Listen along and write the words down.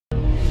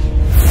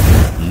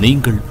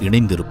நீங்கள்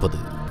இணைந்திருப்பது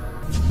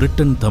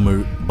பிரிட்டன் தமிழ்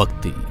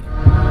பக்தி.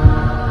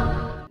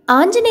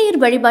 ஆஞ்சநேயர்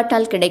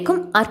வழிபாட்டால் கிடைக்கும்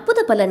அற்புத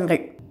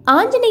பலன்கள்.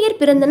 ஆஞ்சநேயர்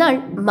பிறந்த நாள்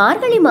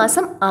மார்கழி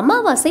மாசம்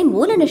அமாவாசை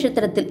மூல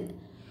நட்சத்திரத்தில்.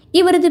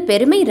 இவரது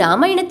பெருமை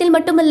ராமாயணத்தில்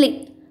மட்டுமல்ல,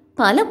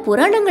 பல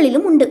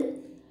புராணங்களிலும் உண்டு.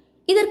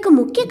 இதற்கு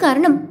முக்கிய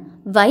காரணம்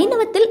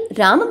வைணவத்தில்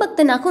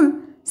ராமபக்தனாகவும்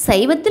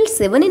சைவத்தில்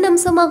சிவனின்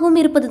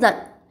அம்சமாகவும் இருப்பதுதான்.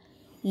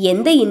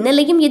 எந்த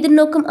இன்னலையும்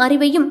எதிர்நோக்கும்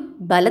அறிவையும்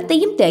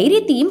பலத்தையும்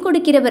தைரியத்தையும்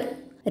கொடுக்கிறவர்.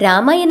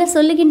 ராமாயண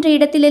சொல்லுகின்ற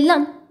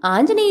இடத்திலெல்லாம்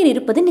ஆஞ்சநேயர்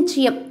இருப்பது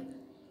நிச்சயம்.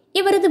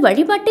 இவரது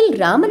வழிபாட்டில்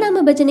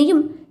ராமநாம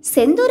பஜனையும்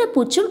செந்தூர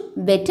பூச்சும்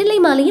வெற்றிலை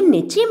மாலையும்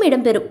நிச்சயம்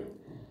இடம்பெறும்.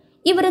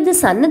 இவரது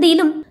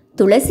சன்னதியிலும்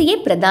துளசியே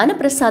பிரதான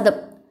பிரசாதம்.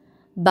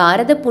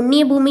 பாரத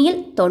புண்ணிய பூமியில்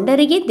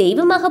தொண்டரையே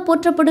தெய்வமாக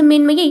போற்றப்படும்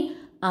மேன்மையை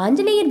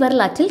ஆஞ்சநேயர்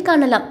வரலாற்றில்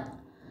காணலாம்.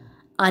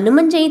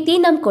 அனுமன் ஜெயந்தியை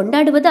நாம்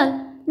கொண்டாடுவதால்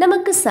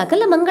நமக்கு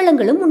சகல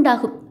மங்களங்களும்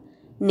உண்டாகும்.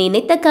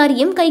 நினைத்த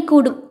காரியம்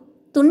கைகூடும்,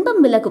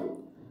 துன்பம் விலகும்,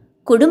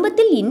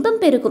 குடும்பத்தில் இன்பம்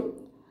பெருகும்.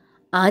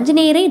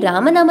 ஆஞ்சநேயரை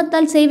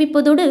ராமநாமத்தால்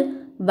சேவிப்பதோடு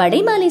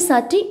வடைமாலை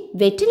சாற்றி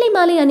வெற்றிலை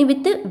மாலை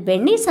அணிவித்து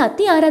வெண்ணெய்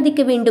சாத்தி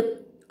ஆராதிக்க வேண்டும்.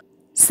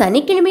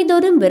 சனிக்கிழமை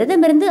தோறும்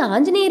விரதமிருந்து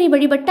ஆஞ்சநேயரை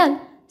வழிபட்டால்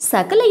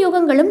சகல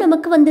யோகங்களும்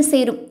நமக்கு வந்து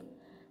சேரும்.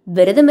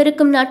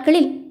 விரதமிருக்கும்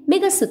நாட்களில்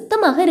மிக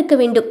சுத்தமாக இருக்க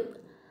வேண்டும்.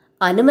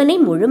 அனுமனை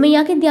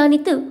முழுமையாக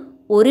தியானித்து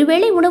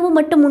ஒருவேளை உணவு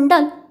மட்டும்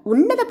உண்டால்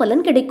உன்னத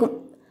பலன் கிடைக்கும்.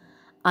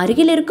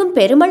 அருகில் இருக்கும்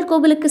பெருமாள்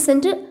கோவிலுக்கு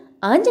சென்று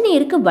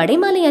ஆஞ்சநேயருக்கு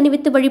வடைமாலை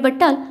அணிவித்து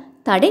வழிபட்டால்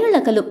தடைகள்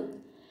அகலும்.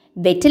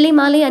 வெற்றிலை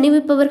மாலை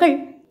அணிவிப்பவர்கள்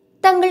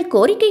தங்கள்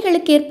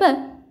கோரிக்கைகளுக்கேற்ப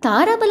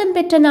தாராபலம்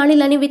பெற்ற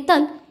நாளில்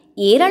அணிவித்தால்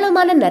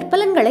ஏராளமான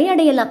நற்பலன்களை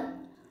அடையலாம்.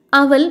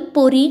 அவல்,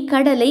 பொரி,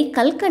 கடலை,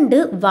 கல்கண்டு,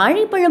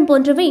 வாழைப்பழம்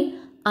போன்றவை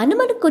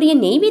அனுமனுக்குரிய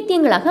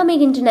நெய்வேத்தியங்களாக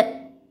அமைகின்றன.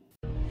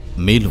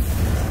 மேலும்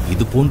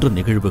இது போன்ற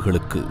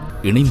நிகழ்வுகளுக்கு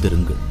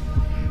இணைந்திருங்கள்.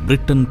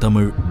 பிரிட்டன்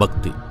தமிழ்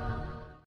பக்தி.